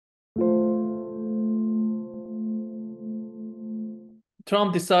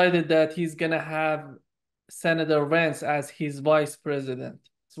Trump decided that he's going to have Senator Vance as his vice president.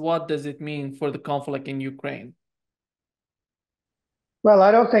 So what does it mean for the conflict in Ukraine? Well,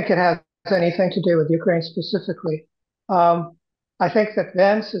 I don't think it has anything to do with Ukraine specifically. Um, I think that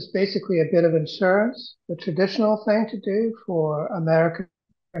Vance is basically a bit of insurance. The traditional thing to do for American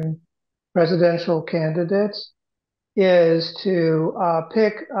presidential candidates is to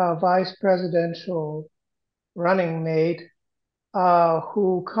pick a vice presidential running mate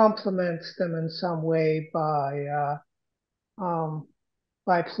who complements them in some way um,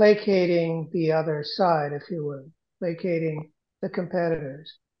 by placating the other side, if you would, placating the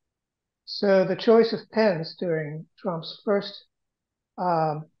competitors. So the choice of Pence during Trump's first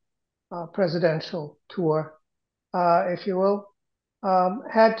um, presidential tour, if you will,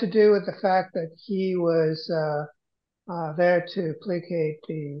 had to do with the fact that he was there to placate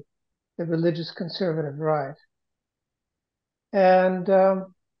the religious conservative right. And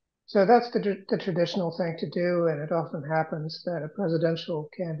so that's the traditional thing to do. And it often happens that a presidential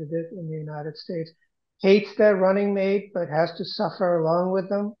candidate in the United States hates their running mate, but has to suffer along with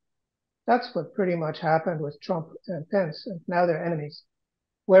them. That's what pretty much happened with Trump and Pence, and now they're enemies.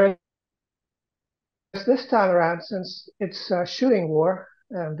 Whereas this time around, since it's a shooting war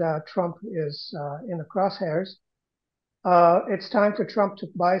and Trump is in the crosshairs, it's time for Trump to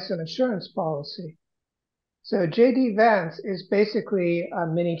buy some insurance policy. So J.D. Vance is basically a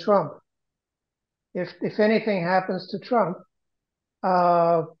mini Trump. If anything happens to Trump,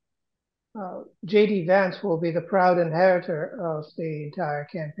 uh, J.D. Vance will be the proud inheritor of the entire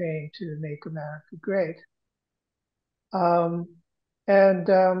campaign to make America great. Um, and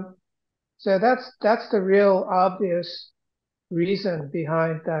So that's the real obvious reason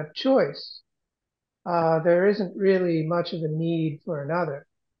behind that choice. There isn't really much of a need for another.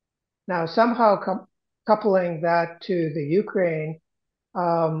 Now, somehow coupling that to the Ukraine,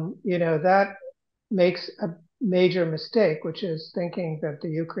 that makes a major mistake, which is thinking that the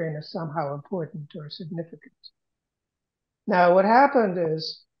Ukraine is somehow important or significant. Now, what happened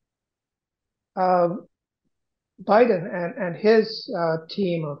is um, Biden and his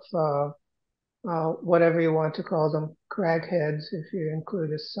team of whatever you want to call them, crackheads, if you include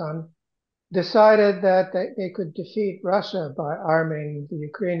his son, decided that they could defeat Russia by arming the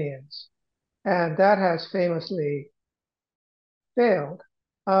Ukrainians. And that has famously failed.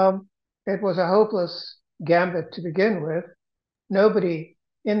 It was a hopeless gambit to begin with. Nobody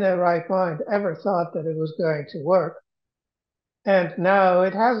in their right mind ever thought that it was going to work. And now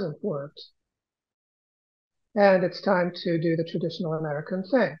it hasn't worked. And it's time to do the traditional American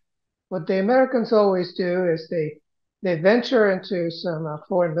thing. What the Americans always do is they venture into some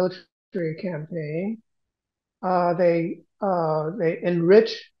foreign military campaign. They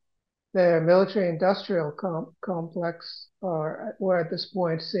enrich their military-industrial complex, or at this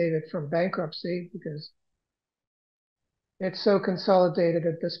point save it from bankruptcy because it's so consolidated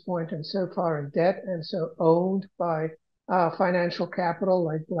at this point and so far in debt and so owned by financial capital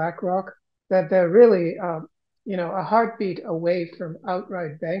like BlackRock that they're really a heartbeat away from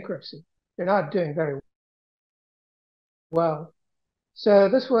outright bankruptcy. They're not doing very well. So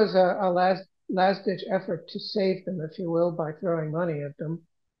this was a last-ditch effort to save them, if you will, by throwing money at them.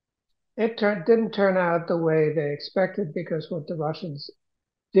 It didn't turn out the way they expected because what the Russians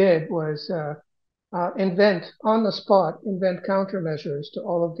did was invent countermeasures to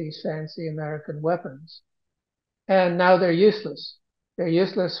all of these fancy American weapons. And now they're useless. They're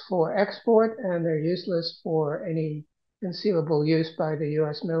useless for export and they're useless for any conceivable use by the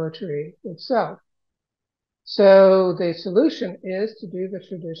US military itself. So the solution is to do the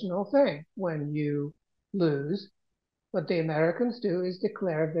traditional thing. When you lose, what the Americans do is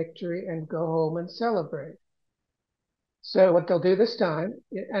declare victory and go home and celebrate. So what they'll do this time,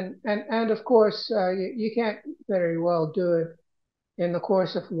 and of course, you can't very well do it in the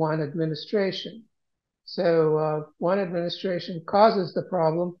course of one administration. So one administration causes the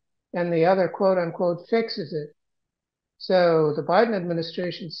problem and the other, quote unquote, fixes it. So the Biden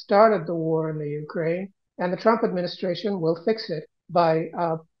administration started the war in the Ukraine, and the Trump administration will fix it by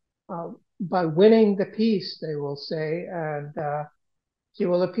winning the peace, they will say, and he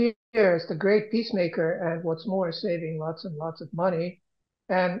will appear as the great peacemaker, and what's more, saving lots and lots of money,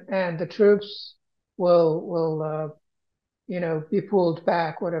 and the troops will be pulled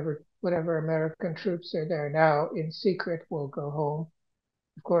back. Whatever American troops are there now in secret will go home.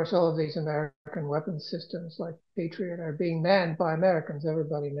 Of course, all of these American weapons systems like Patriot are being manned by Americans.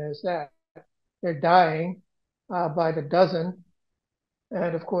 Everybody knows that. They're dying by the dozen.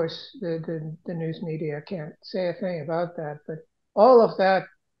 And of course, the news media can't say a thing about that. But all of that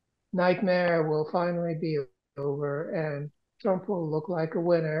nightmare will finally be over. And Trump will look like a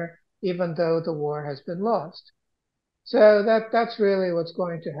winner, even though the war has been lost. So that's really what's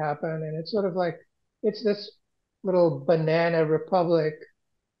going to happen. And it's sort of like it's this little banana republic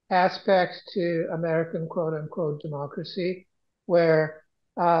aspect to American quote unquote democracy, where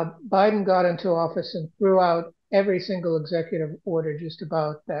Biden got into office and threw out every single executive order just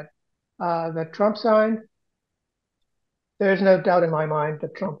about that Trump signed. There's no doubt in my mind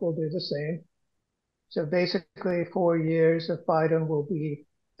that Trump will do the same. So basically, 4 years of Biden will be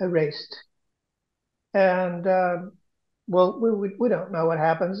erased. And well, we don't know what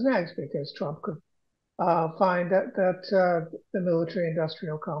happens next because Trump could find that the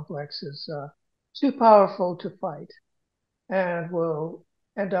military-industrial complex is too powerful to fight, and will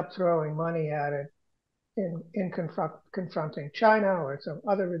end up throwing money at it in confronting China or some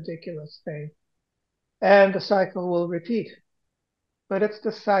other ridiculous thing, and the cycle will repeat. But it's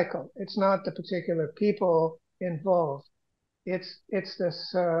the cycle. It's not the particular people involved. It's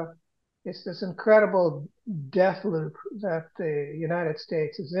this incredible death loop that the United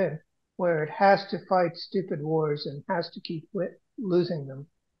States is in, where it has to fight stupid wars and has to keep losing them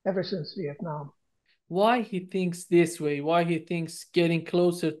ever since Vietnam. Why he thinks this way, why he thinks getting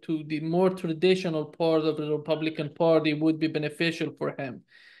closer to the more traditional part of the Republican Party would be beneficial for him,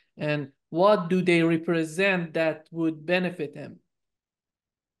 and what do they represent that would benefit him?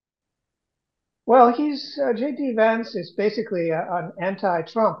 Well, J.D. Vance is basically an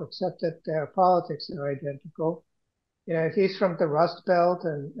anti-Trump, except that their politics are identical. You know, he's from the Rust Belt,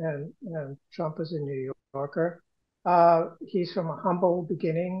 and Trump is a New Yorker. He's from humble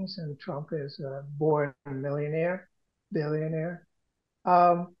beginnings, and Trump is a born millionaire, billionaire.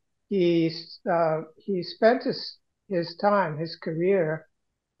 Um, he spent his time, his career,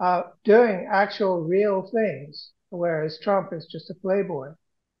 doing actual real things, whereas Trump is just a playboy.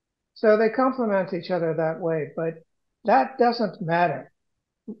 So they complement each other that way, but that doesn't matter.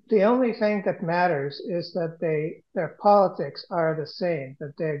 The only thing that matters is that their politics are the same,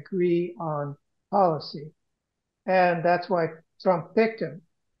 that they agree on policy. And that's why Trump picked him.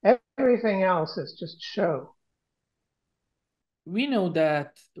 Everything else is just show. We know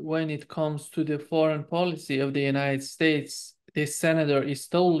that when it comes to the foreign policy of the United States, this senator is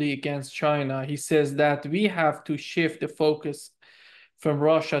totally against China. He says that we have to shift the focus from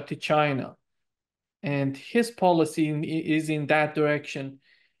Russia to China, and his policy is in that direction.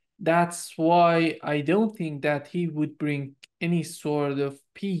 That's why I don't think that he would bring any sort of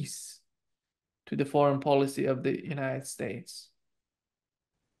peace to the foreign policy of the United States.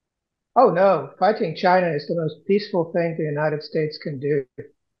 Oh no, fighting China is the most peaceful thing the United States can do,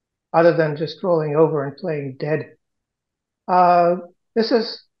 other than just rolling over and playing dead. Uh, this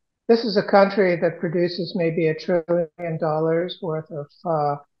is this is a country that produces maybe $1 trillion worth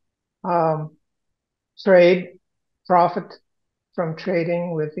of um, trade profit from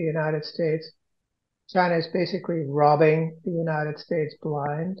trading with the United States. China is basically robbing the United States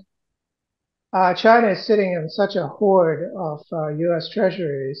blind. China is sitting in such a hoard of U.S.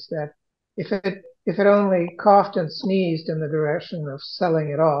 treasuries that if it only coughed and sneezed in the direction of selling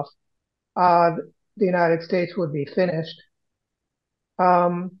it off, the United States would be finished.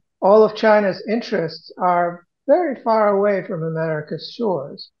 All of China's interests are very far away from America's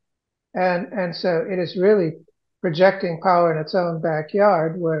shores. And so it is really projecting power in its own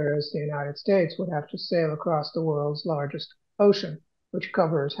backyard, whereas the United States would have to sail across the world's largest ocean, which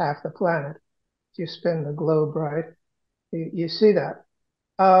covers half the planet. If you spin the globe right, you see that.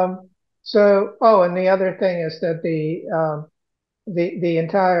 And the other thing is that the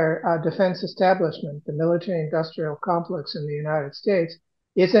entire defense establishment, the military-industrial complex in the United States,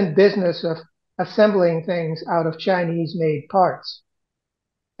 is in business of assembling things out of Chinese-made parts.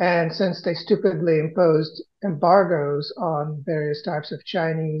 And since they stupidly imposed embargoes on various types of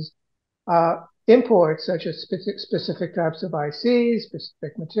Chinese imports, such as specific types of ICs,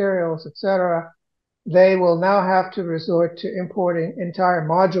 specific materials, etc., they will now have to resort to importing entire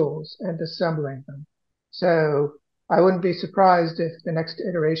modules and assembling them. So I wouldn't be surprised if the next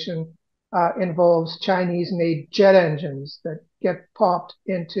iteration involves Chinese-made jet engines that get popped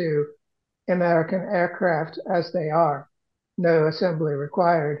into American aircraft as they are, no assembly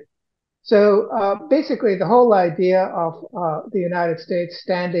required. So basically, the whole idea of the United States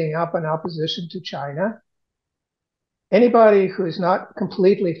standing up in opposition to China, anybody who's not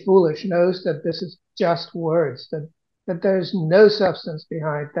completely foolish knows that this is just words, that there's no substance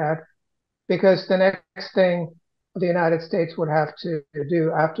behind that, because the next thing the United States would have to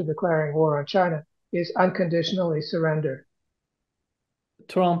do after declaring war on China is unconditionally surrender.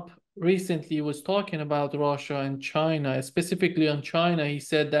 Trump recently was talking about Russia and China, specifically on China. He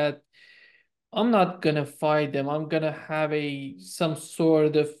said that I'm not gonna fight them. I'm gonna have some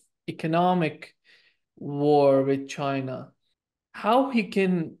sort of economic war with China. How he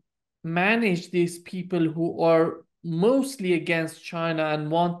can manage these people who are mostly against China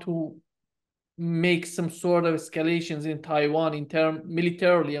and want to make some sort of escalations in Taiwan in term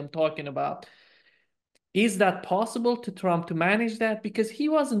militarily, I'm talking about. Is that possible to Trump to manage that? Because he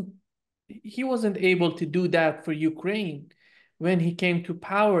wasn't able to do that for Ukraine. When he came to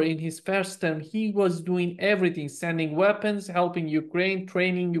power in his first term, he was doing everything, sending weapons, helping Ukraine,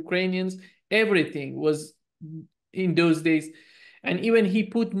 training Ukrainians, everything was in those days. And even he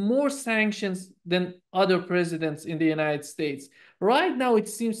put more sanctions than other presidents in the United States. Right now, it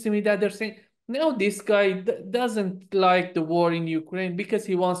seems to me that they're saying, no, this guy doesn't like the war in Ukraine because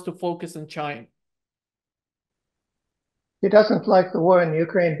he wants to focus on China. He doesn't like the war in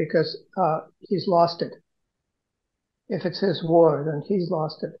Ukraine because he's lost it. If it's his war, then he's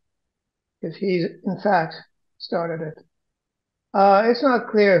lost it. If he's in fact started it. It's not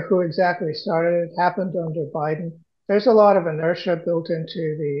clear who exactly started it. It happened under Biden. There's a lot of inertia built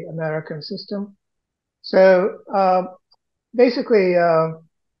into the American system. So basically,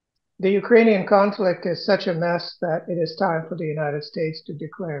 the Ukrainian conflict is such a mess that it is time for the United States to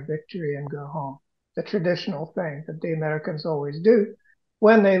declare victory and go home. The traditional thing that the Americans always do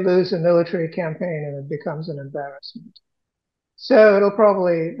when they lose a military campaign and it becomes an embarrassment. So that'll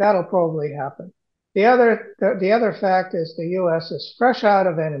probably happen. The other fact is the U.S. is fresh out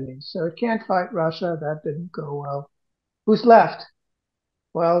of enemies, so it can't fight Russia. That didn't go well. Who's left?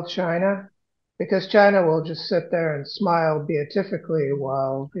 Well, China, because China will just sit there and smile beatifically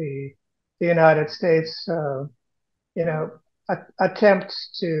while the United States, you know,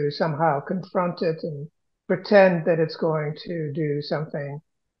 attempts to somehow confront it and pretend that it's going to do something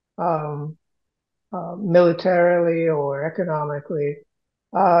um, militarily or economically.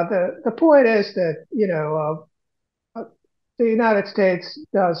 The point is that the United States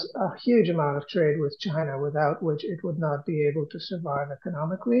does a huge amount of trade with China, without which it would not be able to survive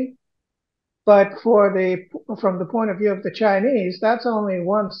economically. But from the point of view of the Chinese, that's only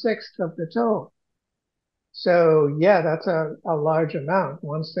 1/6 of the total. So yeah, that's a large amount,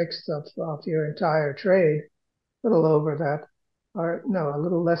 1/6 of your entire trade, a little over that, or no, a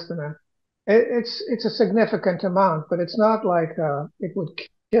little less than that. It's a significant amount, but it's not like it would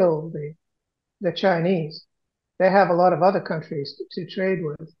kill the Chinese. They have a lot of other countries to trade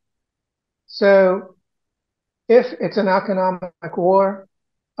with. So if it's an economic war,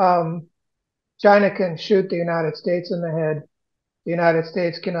 um, China can shoot the United States in the head. The United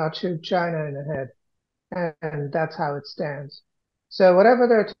States cannot shoot China in the head, and that's how it stands. So whatever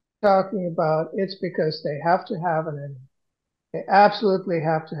they're talking about, it's because they have to have an enemy. They absolutely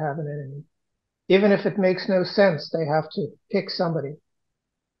have to have an enemy. Even if it makes no sense, they have to pick somebody.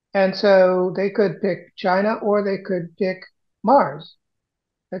 And so they could pick China or they could pick Mars.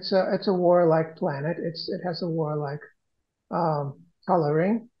 It's a warlike planet. It has a warlike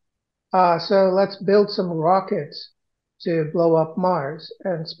coloring. So let's build some rockets to blow up Mars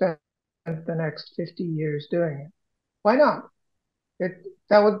and spend the next 50 years doing it. Why not?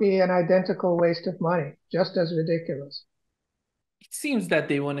 That would be an identical waste of money, just as ridiculous. It seems that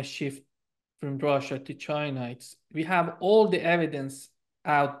they want to shift from Russia to China. We have all the evidence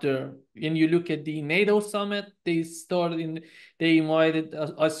out there. When you look at the NATO summit, they invited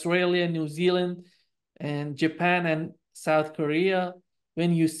Australia, New Zealand, and Japan and South Korea.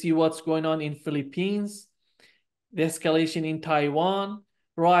 When you see what's going on in Philippines, the escalation in Taiwan,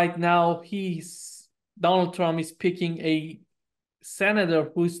 right now Donald Trump is picking a senator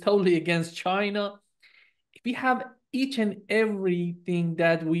who's totally against China. We have each and everything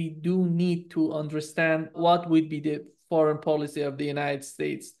that we do need to understand what would be the foreign policy of the United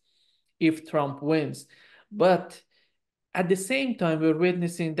States if Trump wins. But at the same time, we're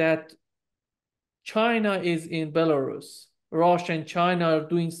witnessing that China is in Belarus. Russia and China are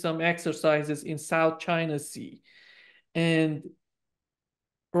doing some exercises in South China Sea, and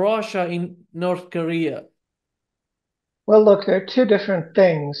Russia in North Korea. Well, look, they're two different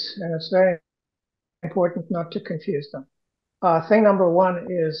things, and it's very important not to confuse them. Thing number one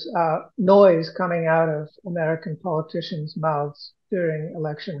is noise coming out of American politicians' mouths during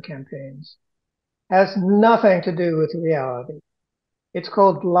election campaigns. Has nothing to do with reality. It's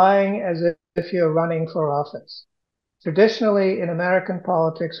called lying as if you're running for office. Traditionally, in American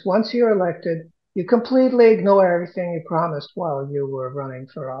politics, once you're elected, you completely ignore everything you promised while you were running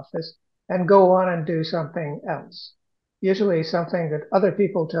for office and go on and do something else. Usually something that other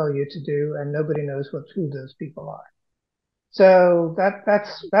people tell you to do and nobody knows who those people are. So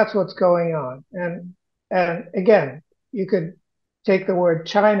that's what's going on. And again, you could take the word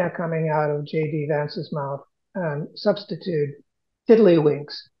China coming out of J.D. Vance's mouth and substitute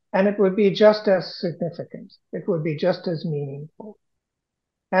tiddlywinks, and it would be just as significant. It would be just as meaningful.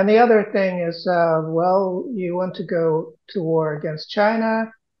 And the other thing is, well, you want to go to war against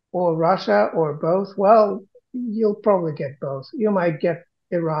China or Russia or both? Well, you'll probably get both. You might get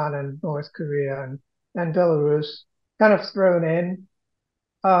Iran and North Korea and Belarus kind of thrown in.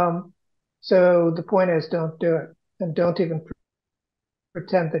 So the point is, don't do it, and don't even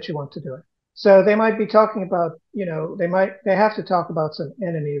pretend that you want to do it. So they might be talking about, they have to talk about some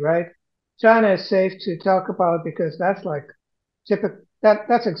enemy, right? China is safe to talk about because that's like typical.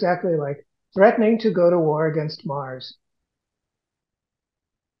 That's exactly like threatening to go to war against Mars.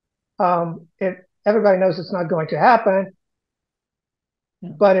 Everybody knows it's not going to happen,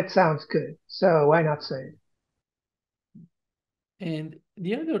 but it sounds good. So why not say it? And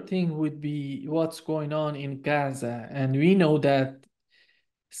the other thing would be what's going on in Gaza. And we know that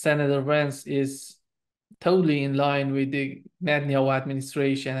Senator Vance is totally in line with the Netanyahu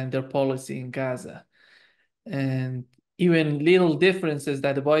administration and their policy in Gaza. And even little differences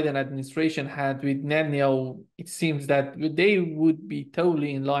that the Biden administration had with Netanyahu, it seems that they would be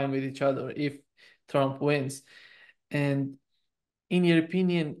totally in line with each other if Trump wins. And in your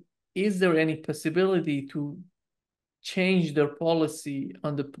opinion, is there any possibility to change their policy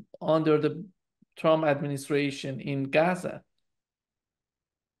under the Trump administration in Gaza?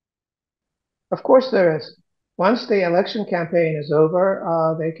 Of course, there is. Once the election campaign is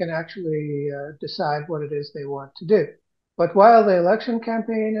over, they can actually decide what it is they want to do. But while the election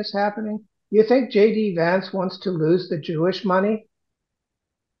campaign is happening, you think J.D. Vance wants to lose the Jewish money?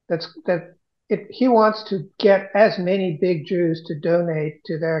 He wants to get as many big Jews to donate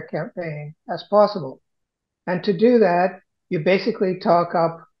to their campaign as possible. And to do that, you basically talk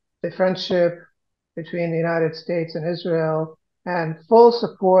up the friendship between the United States and Israel and full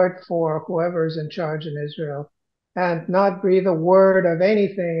support for whoever's in charge in Israel and not breathe a word of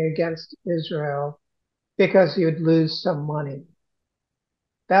anything against Israel because you'd lose some money.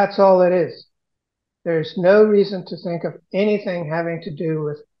 That's all it is. There's no reason to think of anything having to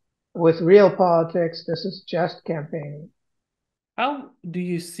do with real politics. This is just campaigning. How do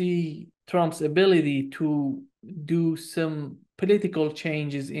you see Trump's ability to do some political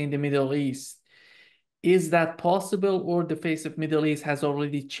changes in the Middle East? Is that possible, or the face of Middle East has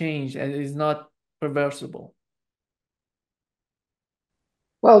already changed and is not reversible?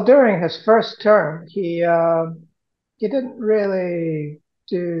 Well, during his first term, he didn't really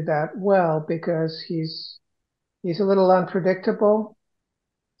do that well because he's a little unpredictable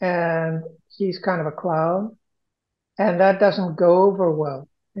and he's kind of a clown, and that doesn't go over well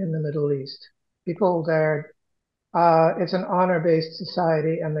in the Middle East. People there, it's an honor-based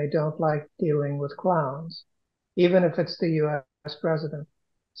society, and they don't like dealing with clowns, even if it's the U.S. president.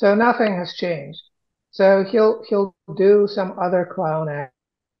 So nothing has changed. So he'll do some other clown act,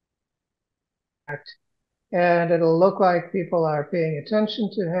 and it'll look like people are paying attention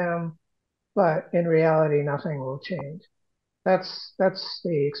to him, but in reality, nothing will change. That's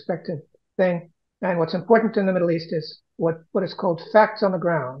the expected thing. And what's important in the Middle East is what is called facts on the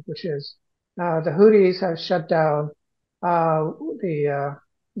ground, which is the Houthis have shut down the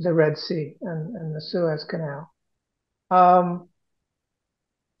Red Sea and the Suez Canal.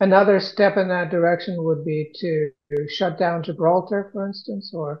 Another step in that direction would be to shut down Gibraltar, for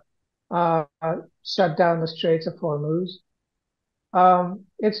instance, or shut down the Straits of Hormuz.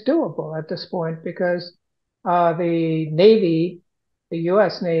 It's doable at this point because the Navy, the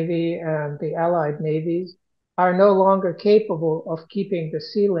US Navy and the Allied navies are no longer capable of keeping the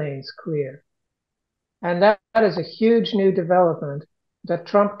sea lanes clear. And that is a huge new development that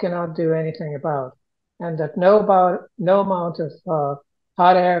Trump cannot do anything about, and that no amount of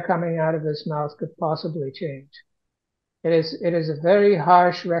hot air coming out of his mouth could possibly change. It is a very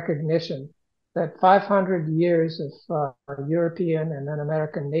harsh recognition that 500 years of European and then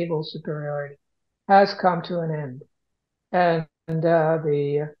American naval superiority has come to an end. And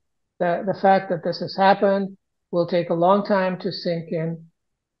the fact that this has happened will take a long time to sink in,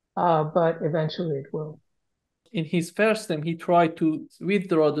 but eventually it will. In his first term, he tried to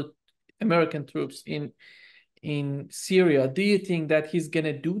withdraw the American troops in Syria. Do you think that he's going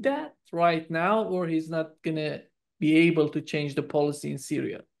to do that right now, or he's not going to be able to change the policy in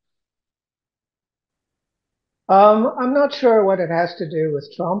Syria? I'm not sure what it has to do with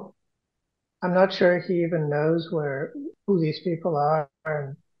Trump. I'm not sure he even knows who these people are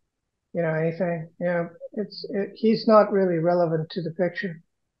and anything. He's not really relevant to the picture.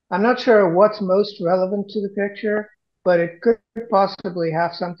 I'm not sure what's most relevant to the picture, but it could possibly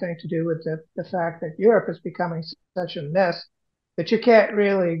have something to do with the fact that Europe is becoming such a mess that you can't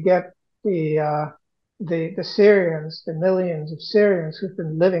really get the Syrians, the millions of Syrians who've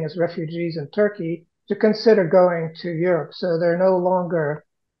been living as refugees in Turkey, to consider going to Europe. So they're no longer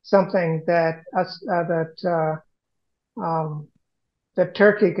something that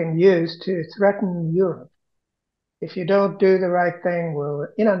Turkey can use to threaten Europe. If you don't do the right thing, we'll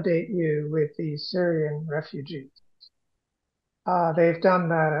inundate you with these Syrian refugees. They've done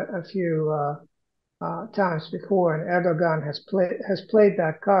that a few times before, and Erdogan has played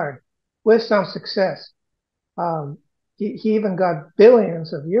that card with some success. He even got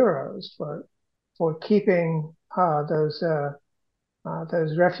billions of euros for keeping those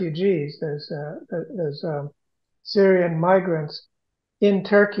refugees, those Syrian migrants in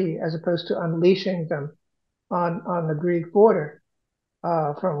Turkey, as opposed to unleashing them on the Greek border,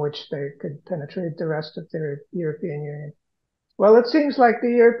 from which they could penetrate the rest of the European Union. Well, it seems like the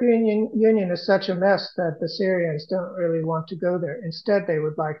European Union is such a mess that the Syrians don't really want to go there. Instead, they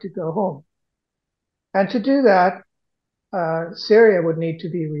would like to go home. And to do that, Syria would need to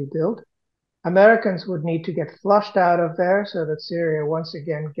be rebuilt. Americans would need to get flushed out of there so that Syria once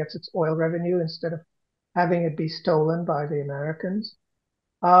again gets its oil revenue instead of having it be stolen by the Americans.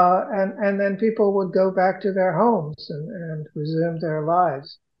 And then people would go back to their homes and resume their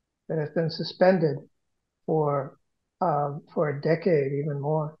lives that have been suspended for a decade, even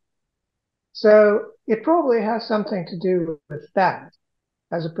more. So it probably has something to do with that,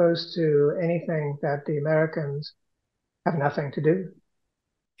 as opposed to anything that the Americans have nothing to do.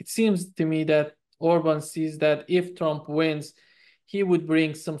 It seems to me that Orban sees that if Trump wins, he would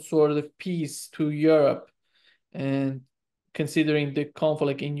bring some sort of peace to Europe, and considering the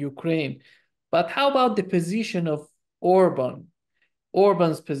conflict in Ukraine. But how about the position of Orban,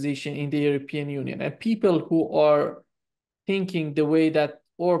 Orban's position in the European Union, and people who are thinking the way that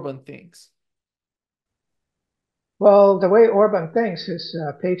Orban thinks? Well, the way Orban thinks is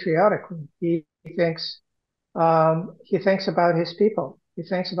patriotically. He thinks about his people. He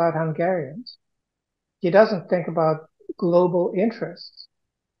thinks about Hungarians. He doesn't think about global interests.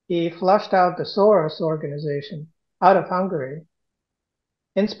 He flushed out the Soros organization out of Hungary.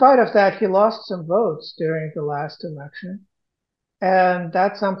 In spite of that, he lost some votes during the last election, and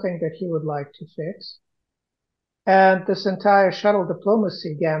that's something that he would like to fix. And this entire shuttle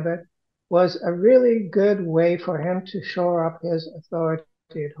diplomacy gambit was a really good way for him to shore up his authority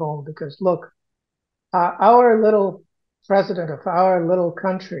at home. Because look, our little president of our little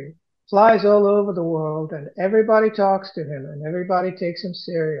country flies all over the world, and everybody talks to him, and everybody takes him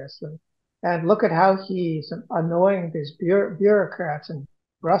seriously. And look at how he's annoying these bureaucrats in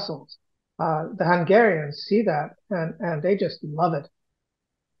Brussels. The Hungarians see that, and they just love it.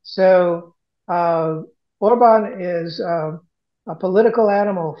 So Orban is a political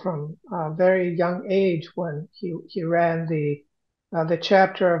animal from a very young age, when he ran the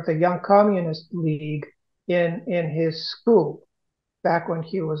chapter of the Young Communist League in his school back when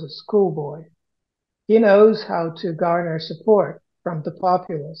he was a schoolboy. He knows how to garner support from the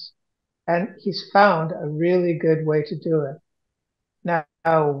populace, and he's found a really good way to do it.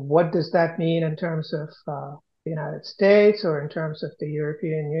 Now, what does that mean in terms of the United States or in terms of the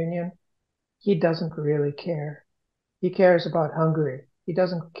European Union? He doesn't really care. He cares about Hungary. He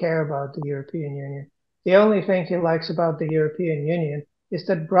doesn't care about the European Union. The only thing he likes about the European Union is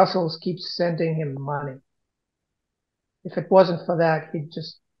that Brussels keeps sending him money. If it wasn't for that, he'd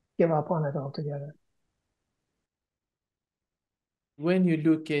just give up on it altogether. When you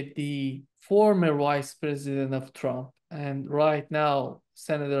look at the former vice president of Trump and right now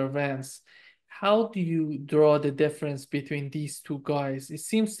Senator Vance, how do you draw the difference between these two guys? It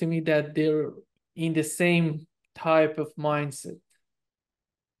seems to me that they're in the same type of mindset.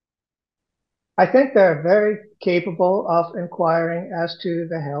 I think they're very capable of inquiring as to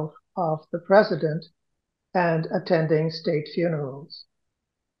the health of the president and attending state funerals.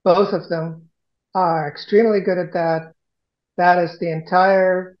 Both of them are extremely good at that. That is the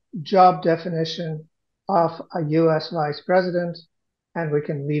entire job definition of a US vice president, and we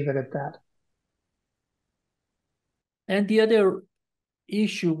can leave it at that. And the other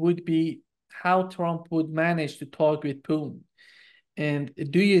issue would be how Trump would manage to talk with Putin. And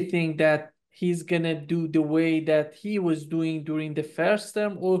do you think that he's going to do the way that he was doing during the first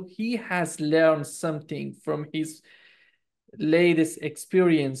term, or he has learned something from his latest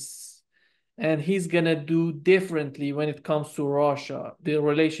experience and he's going to do differently when it comes to Russia, the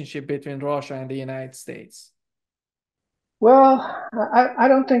relationship between Russia and the United States? Well, I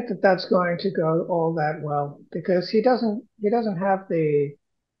don't think that that's going to go all that well, because he doesn't have the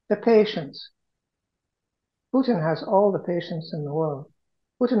patience. Putin has all the patience in the world.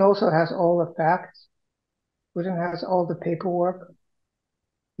 Putin also has all the facts. Putin has all the paperwork.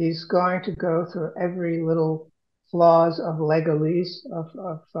 He's going to go through every little flaws of legalese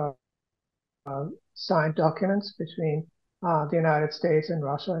of signed documents between the United States and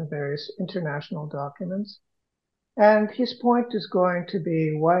Russia and various international documents. And his point is going to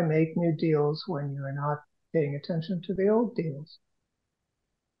be, why make new deals when you're not paying attention to the old deals?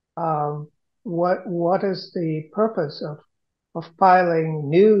 What is the purpose of piling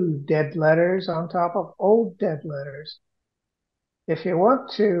new dead letters on top of old dead letters? If you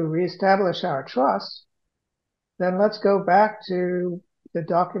want to reestablish our trust, then let's go back to the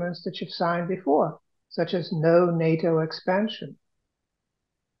documents that you've signed before, such as no NATO expansion.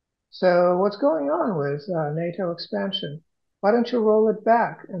 So what's going on with NATO expansion? Why don't you roll it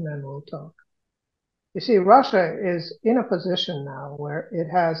back and then we'll talk? You see, Russia is in a position now where it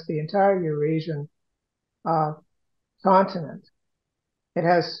has the entire Eurasian continent. It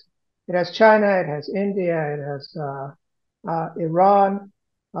has China, it has India, it has Iran,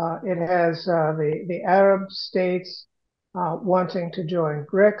 it has the Arab states wanting to join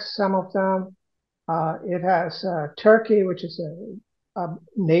BRICS, some of them. It has Turkey, which is a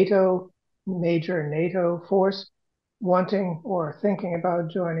major NATO force, wanting or thinking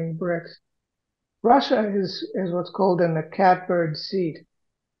about joining BRICS. Russia is what's called in the catbird seat.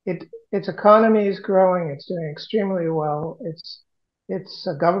 Its economy is growing. It's doing extremely well. Its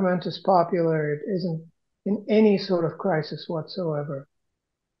government is popular. It isn't in any sort of crisis whatsoever.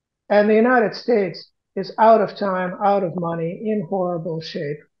 And the United States is out of time, out of money, in horrible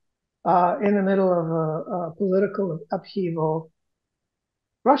shape, in the middle of a political upheaval.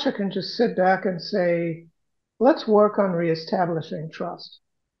 Russia can just sit back and say, let's work on reestablishing trust.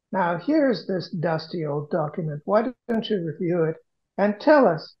 Now, here's this dusty old document. Why don't you review it and tell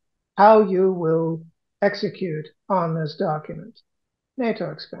us how you will execute on this document?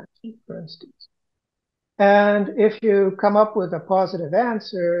 NATO expansion, for instance. And if you come up with a positive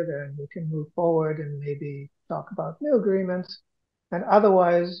answer, then we can move forward and maybe talk about new agreements. And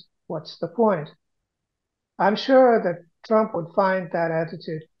otherwise, what's the point? I'm sure that Trump would find that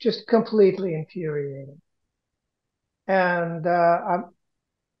attitude just completely infuriating. And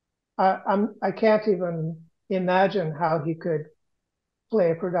I can't even imagine how he could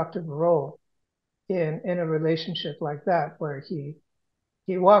play a productive role in a relationship like that, where he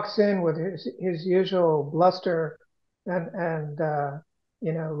walks in with his usual bluster and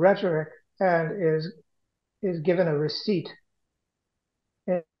rhetoric, and is given a receipt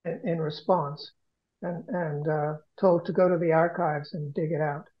in response, and told to go to the archives and dig it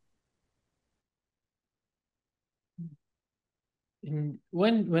out.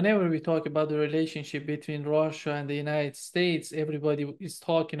 Whenever we talk about the relationship between Russia and the United States, everybody is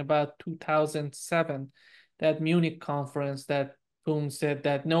talking about 2007, that Munich conference that Putin said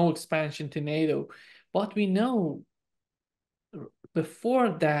that no expansion to NATO. But we know before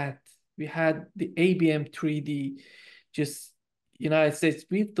that, we had the ABM treaty, just United States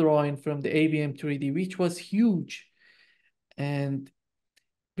withdrawing from the ABM treaty, which was huge. And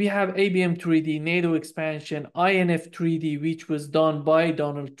we have ABM treaty, NATO expansion, INF treaty, which was done by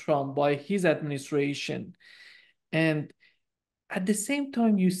Donald Trump, by his administration. And at the same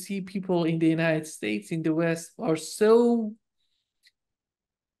time, you see people in the United States, in the West, are so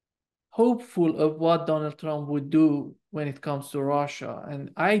hopeful of what Donald Trump would do when it comes to Russia.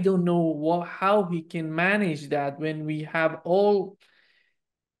 And I don't know how he can manage that when we have all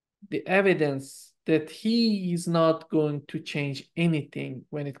the evidence that he is not going to change anything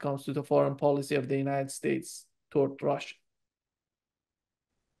when it comes to the foreign policy of the United States toward Russia.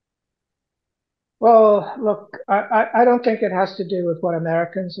 Well, look, I don't think it has to do with what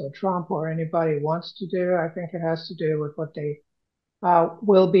Americans or Trump or anybody wants to do. I think it has to do with what they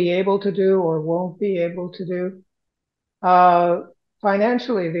will be able to do or won't be able to do.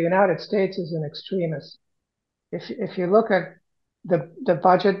 Financially, the United States is an extremist. If you look at the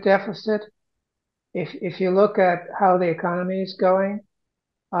budget deficit, if you look at how the economy is going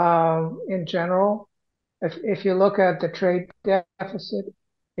in general, if you look at the trade deficit,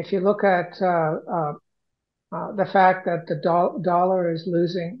 if you look at the fact that the dollar is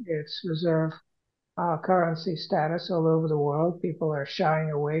losing its reserve currency status all over the world, people are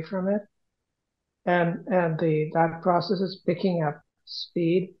shying away from it, and that process is picking up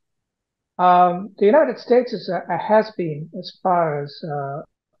speed. The United States is has been, as far as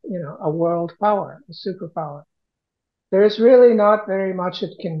a world power, a superpower. There is really not very much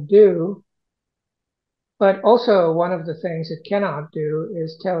it can do, but also one of the things it cannot do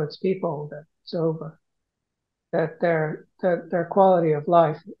is tell its people that it's over, that their quality of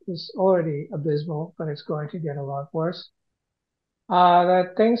life is already abysmal, but it's going to get a lot worse.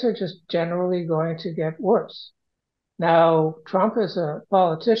 that things are just generally going to get worse. Now, Trump is a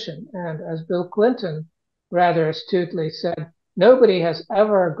politician, and as Bill Clinton rather astutely said, nobody has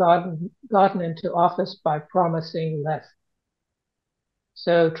ever gotten into office by promising less.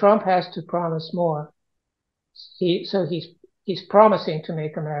 So Trump has to promise more. He's promising to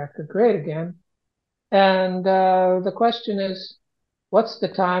make America great again. And the question is, what's the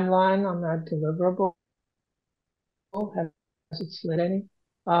timeline on that deliverable? Has it slid any?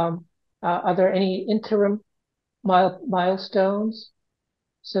 Are there any interim milestones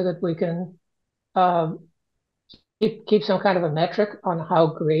so that we can um, keep some kind of a metric on how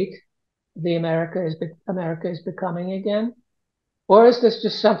great America is becoming again? Or is this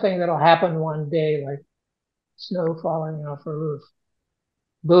just something that'll happen one day, like snow falling off a roof?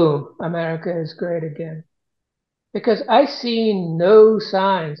 Boom, America is great again. Because I see no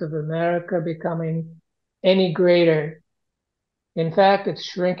signs of America becoming any greater. In fact, it's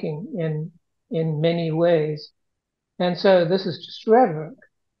shrinking in many ways. And so this is just rhetoric.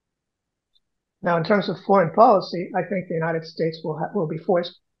 Now, in terms of foreign policy, I think the United States will be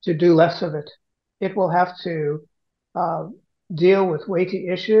forced to do less of it. It will have to uh, deal with weighty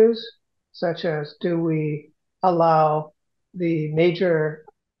issues, such as do we allow the major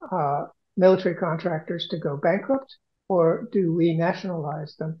military contractors to go bankrupt, or do we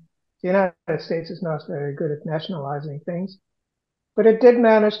nationalize them? The United States is not very good at nationalizing things, but it did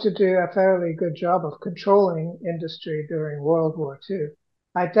manage to do a fairly good job of controlling industry during World War II.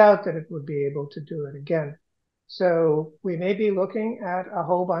 I doubt that it would be able to do it again. So we may be looking at a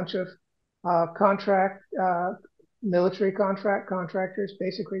whole bunch of military contractors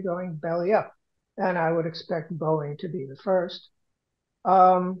basically going belly up. And I would expect Boeing to be the first.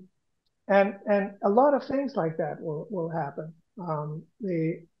 Um, and a lot of things like that will happen.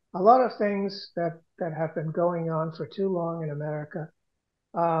 A lot of things that have been going on for too long in America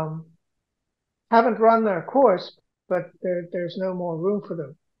um, haven't run their course, but there's no more room for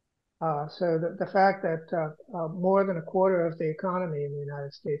them. So the fact that more than a quarter of the economy in the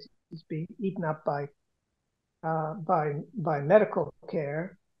United States is being eaten up by medical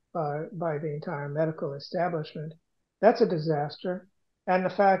care, by the entire medical establishment, that's a disaster. And the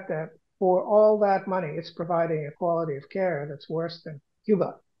fact that for all that money, it's providing a quality of care that's worse than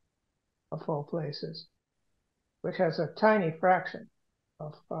Cuba, of all places, which has a tiny fraction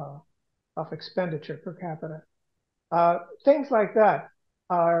of expenditure per capita. Things like that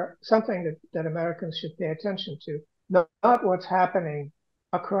are something that Americans should pay attention to, not what's happening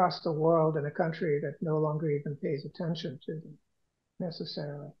across the world in a country that no longer even pays attention to them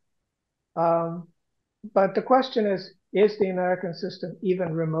necessarily. Um, but the question is the American system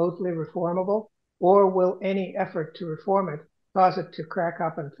even remotely reformable, or will any effort to reform it cause it to crack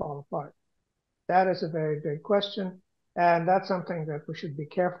up and fall apart? That is a very big question, and that's something that we should be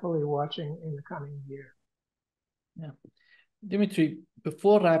carefully watching in the coming year. Yeah. Dmitry,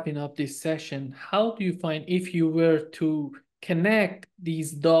 before wrapping up this session, how do you find, if you were to connect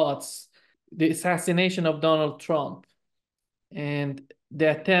these dots, the assassination of Donald Trump and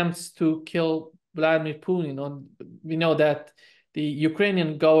the attempts to kill Vladimir Putin? We know that the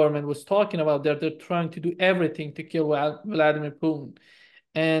Ukrainian government was talking about that they're trying to do everything to kill Vladimir Putin.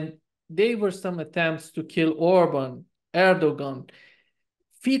 And there were some attempts to kill Orban, Erdogan,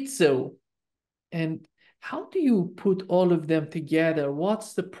 Fico. And how do you put all of them together?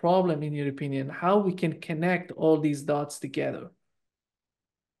 What's the problem in your opinion? How we can connect all these dots together?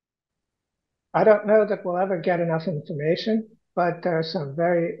 I don't know that we'll ever get enough information, but there are some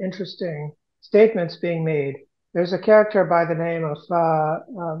very interesting statements being made. There's a character by the name of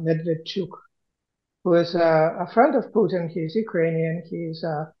Medvedchuk, who is a friend of Putin. He's Ukrainian. He's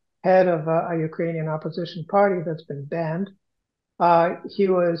head of a Ukrainian opposition party that's been banned. He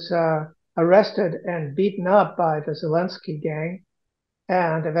was arrested and beaten up by the Zelensky gang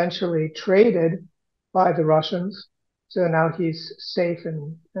and eventually traded by the Russians. So now he's safe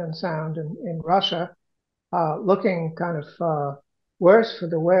and sound in Russia, looking kind of worse for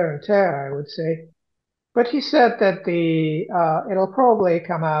the wear and tear, I would say. But he said that it'll probably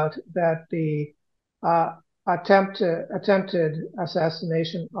come out that the uh, attempted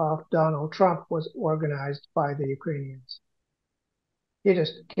assassination of Donald Trump was organized by the Ukrainians. He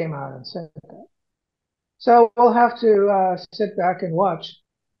just came out and said that. So we'll have to sit back and watch.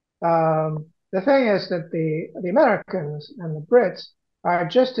 The thing is that the Americans and the Brits are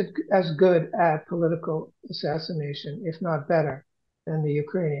just as good at political assassination, if not better, than the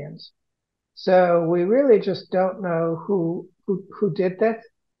Ukrainians. So we really just don't know who did that.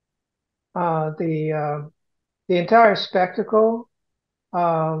 The entire spectacle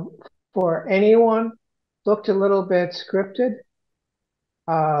for anyone looked a little bit scripted.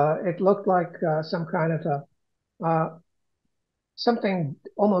 It looked like some kind of something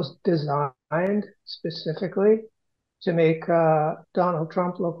almost designed specifically to make Donald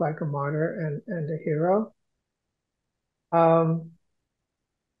Trump look like a martyr and a hero. Um,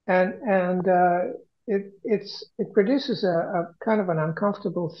 and it produces a kind of an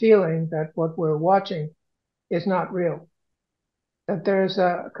uncomfortable feeling that what we're watching is not real. That there's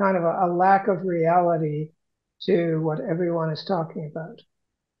a kind of a lack of reality to what everyone is talking about.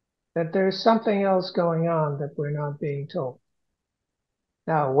 That there's something else going on that we're not being told.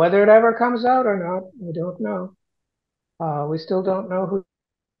 Now, whether it ever comes out or not, we don't know. We still don't know who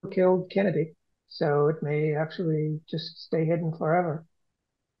killed Kennedy, so it may actually just stay hidden forever.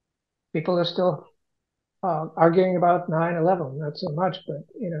 People are still arguing about 9/11, not so much, but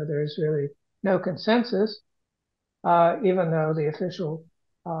there's really no consensus, even though the official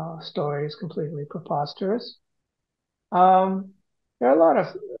story is completely preposterous. Um, there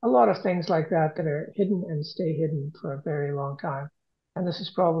are a lot of things like that that are hidden and stay hidden for a very long time, and this is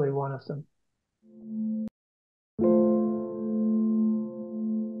probably one of them.